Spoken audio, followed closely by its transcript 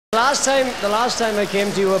The last time I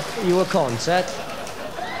came to your concert,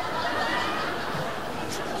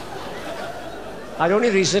 I'd only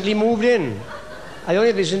recently moved in. I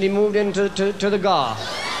only recently moved in to the Gar.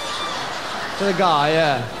 To the Gar,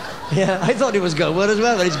 yeah. Yeah, I thought it was Gower as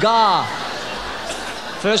well, but it's Gar.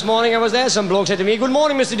 First morning I was there, some bloke said to me, "Good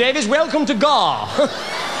morning, Mr. Davies, welcome to Gar."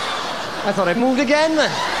 I thought I'd moved again,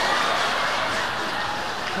 man.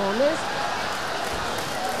 Honest?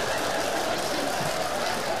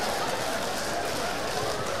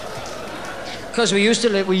 Because we used to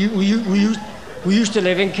live, we used to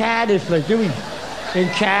live in Cardiff, like, didn't we? In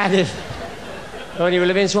Cardiff. When you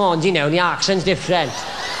live in Swansea now, and the accent's different.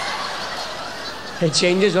 It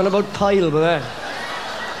changes on about pile, but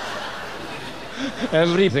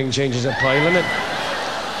everything changes a pile, innit?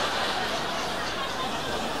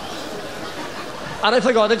 And I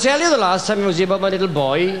forgot to tell you the last time I was here about my little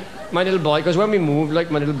boy, because when we moved, like,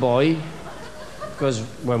 my little boy, because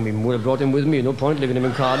when we moved, I brought him with me, no point leaving him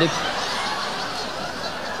in Cardiff.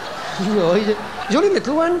 You know, he's only a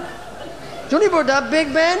little one. He's only about that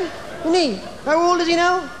big, Ben, isn't he? How old is he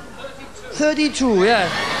now? 32, yeah.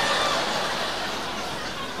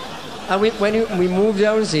 And when we moved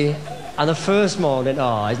down, see, and the first morning,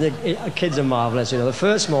 isn't it? Kids are marvellous, you know. The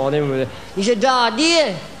first morning, he said,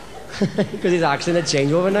 "Daddy," because his accent had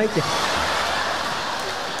changed overnight. He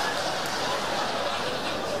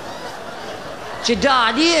said,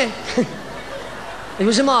 "Daddy." It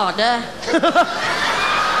was a martyr.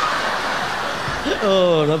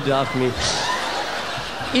 Oh, not daft me.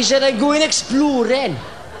 He said, "I'm going exploring."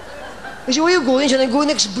 I said, "Where are you going?" He said, "I'm going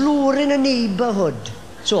exploring a neighbourhood."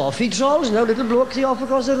 So off he trolls now, little bloke, see, off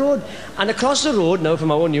across the road. And across the road now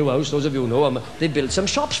from our new house, those of you who know, they built some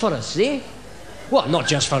shops for us, see? Well, not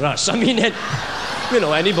just for us. I mean, you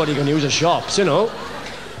know, anybody can use the shops, you know.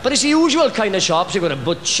 But it's the usual kind of shops. You've got a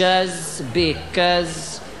butcher's,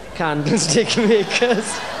 bakers, candlestick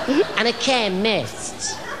makers, and a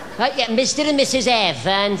chemist. Right, yeah, Mr. and Mrs.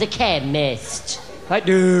 Evans, the chemist. Right,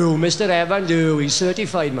 no, Mr. Evans, no, he's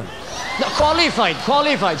certified, man. No, qualified,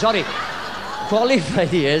 sorry. Qualified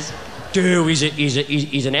he is. No, he's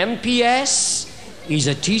an MPS, he's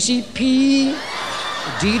a TCP,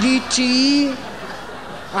 DDT,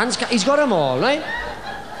 and he's got them all, right?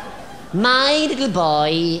 My little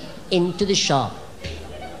boy into the shop.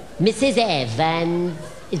 Mrs. Evans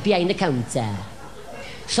is behind the counter.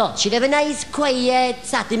 Thought she'd have a nice, quiet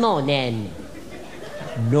Saturday morning.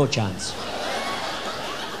 No chance.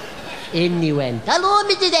 In he went. "Hello,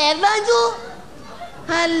 Mrs. Evans." "Oh,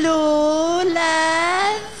 hello,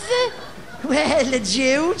 love." "Well,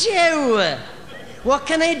 Joe. What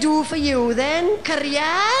can I do for you then,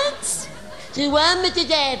 Carriads?" She said, "Well, Mrs.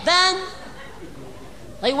 Evans,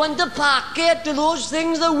 I want a packet of those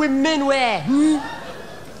things that women wear."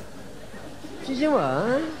 She said,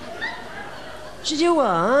 "What?" She said,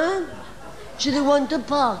 "What?" She said, "I want a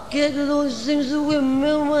pocket of those things the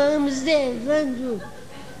women wear, Mrs. Evans."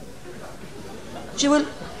 She said, "Well,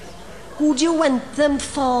 who do you want them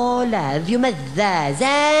for, love? Your mother?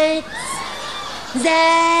 That?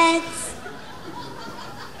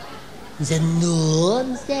 He said, "No,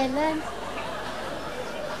 Mrs. Evans."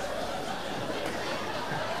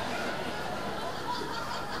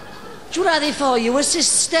 "What are they for? You a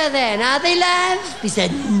sister then, are they, love?" He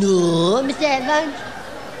said, "No, Miss Evans."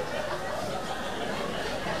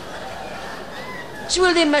 She said,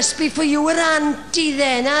 "Well, they must be for you, her auntie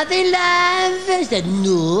then, are they, love?" He said,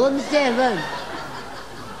 "No, Miss Evans."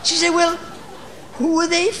 She said, "Well, who are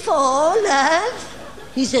they for, love?"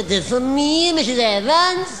 He said, "They're for me, Mrs.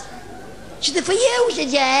 Evans." She said, "For you?" He said,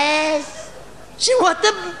 "Yes." She said, "What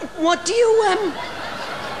do you,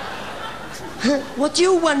 what do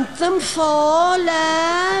you want them for,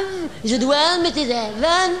 love?" He said, "Well, Mrs.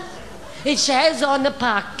 Evans, it says on the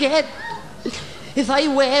packet, if I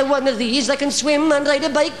wear one of these, I can swim and ride a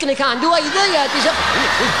bike, and I can't do either yet." He said,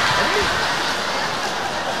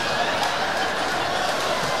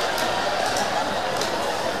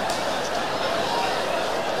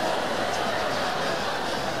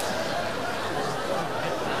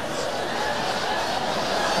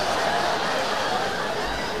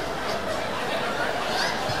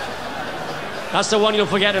 that's the one you'll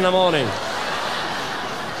forget in the morning.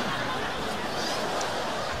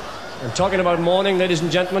 And talking about morning, ladies and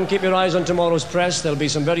gentlemen, keep your eyes on tomorrow's press. There'll be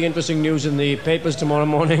some very interesting news in the papers tomorrow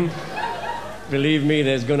morning. Believe me,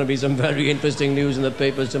 there's going to be some very interesting news in the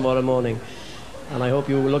papers tomorrow morning. And I hope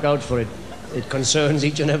you will look out for it. It concerns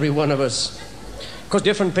each and every one of us. Because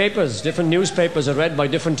different papers, different newspapers are read by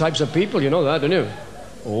different types of people. You know that, don't you?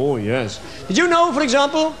 Oh, yes. Did you know, for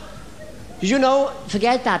example... Did you know?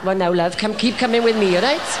 Forget that one now, love. Keep coming with me, all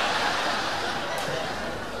right?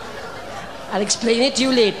 I'll explain it to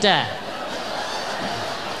you later.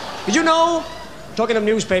 Did you know, talking of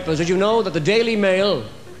newspapers, did you know that the Daily Mail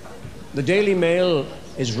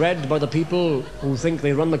is read by the people who think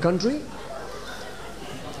they run the country?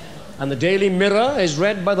 And the Daily Mirror is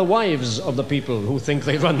read by the wives of the people who think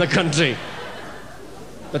they run the country.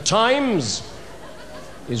 The Times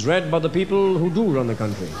is read by the people who do run the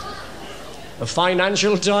country. The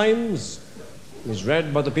Financial Times is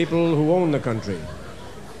read by the people who own the country.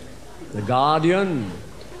 The Guardian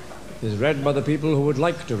is read by the people who would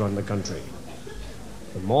like to run the country.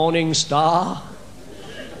 The Morning Star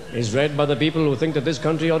is read by the people who think that this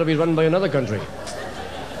country ought to be run by another country.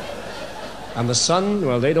 And the Sun,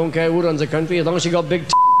 well, they don't care who runs the country as long as you got big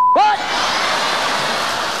What?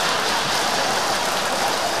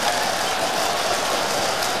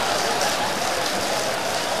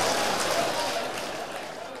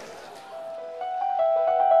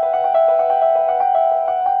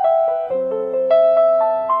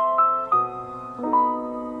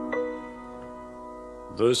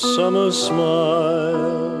 The summer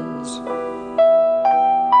smiles,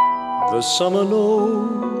 the summer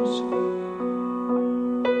knows,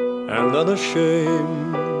 and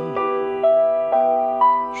unashamed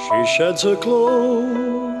she sheds her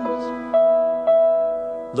clothes.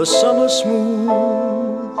 The summer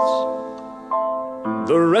smooths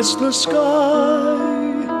the restless sky,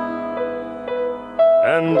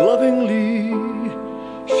 and lovingly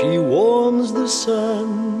she warms the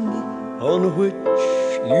sand on which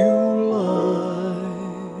you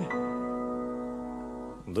lie.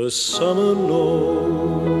 The summer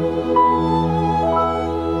knows,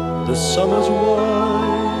 the summer's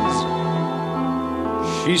wise.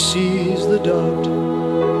 She sees the doubt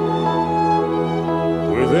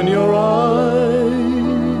within your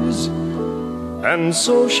eyes, and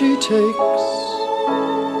so she takes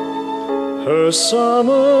her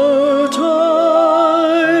summertime,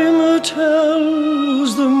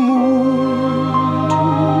 tells the moon to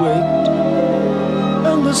wait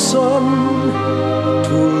and the sun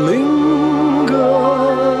to linger,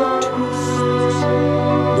 twists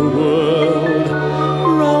the world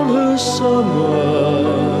round her summer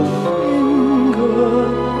finger,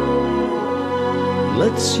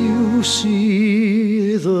 lets you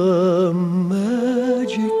see the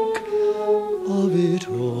magic of it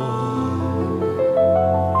all.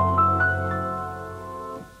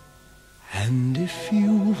 And if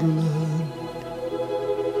you've learned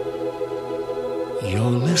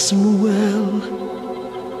your lesson well,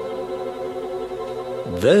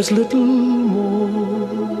 there's little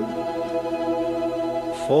more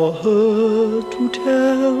for her to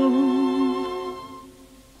tell.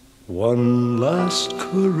 One last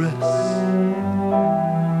caress,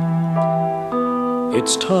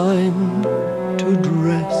 it's time to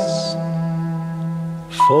dress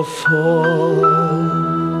for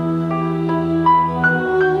fall.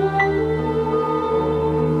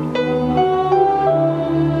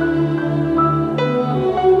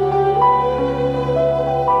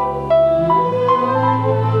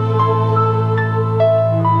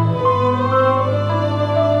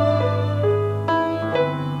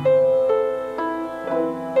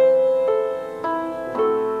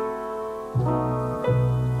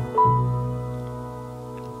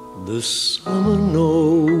 The summer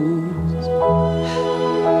knows,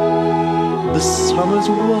 the summer's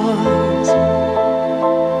wise.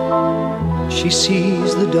 She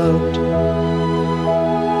sees the doubt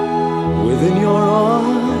within your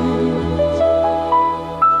eyes,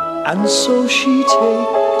 and so she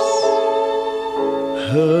takes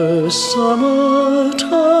her summertime,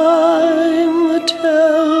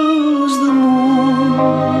 tells the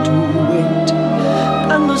moon to wait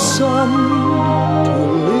and the sun to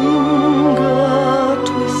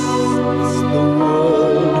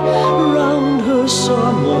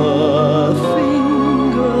summer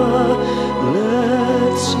finger,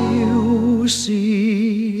 lets you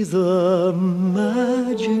see the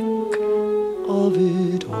magic of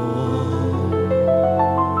it all.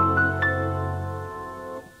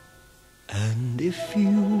 And if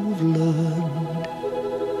you've learned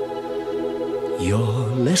your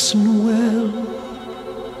lesson well,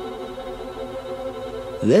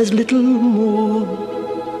 there's little more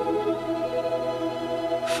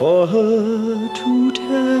for her to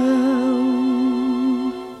tell.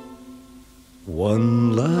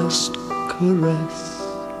 One last caress,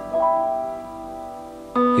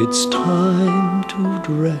 it's time to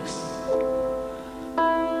dress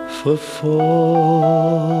for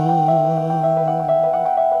fall.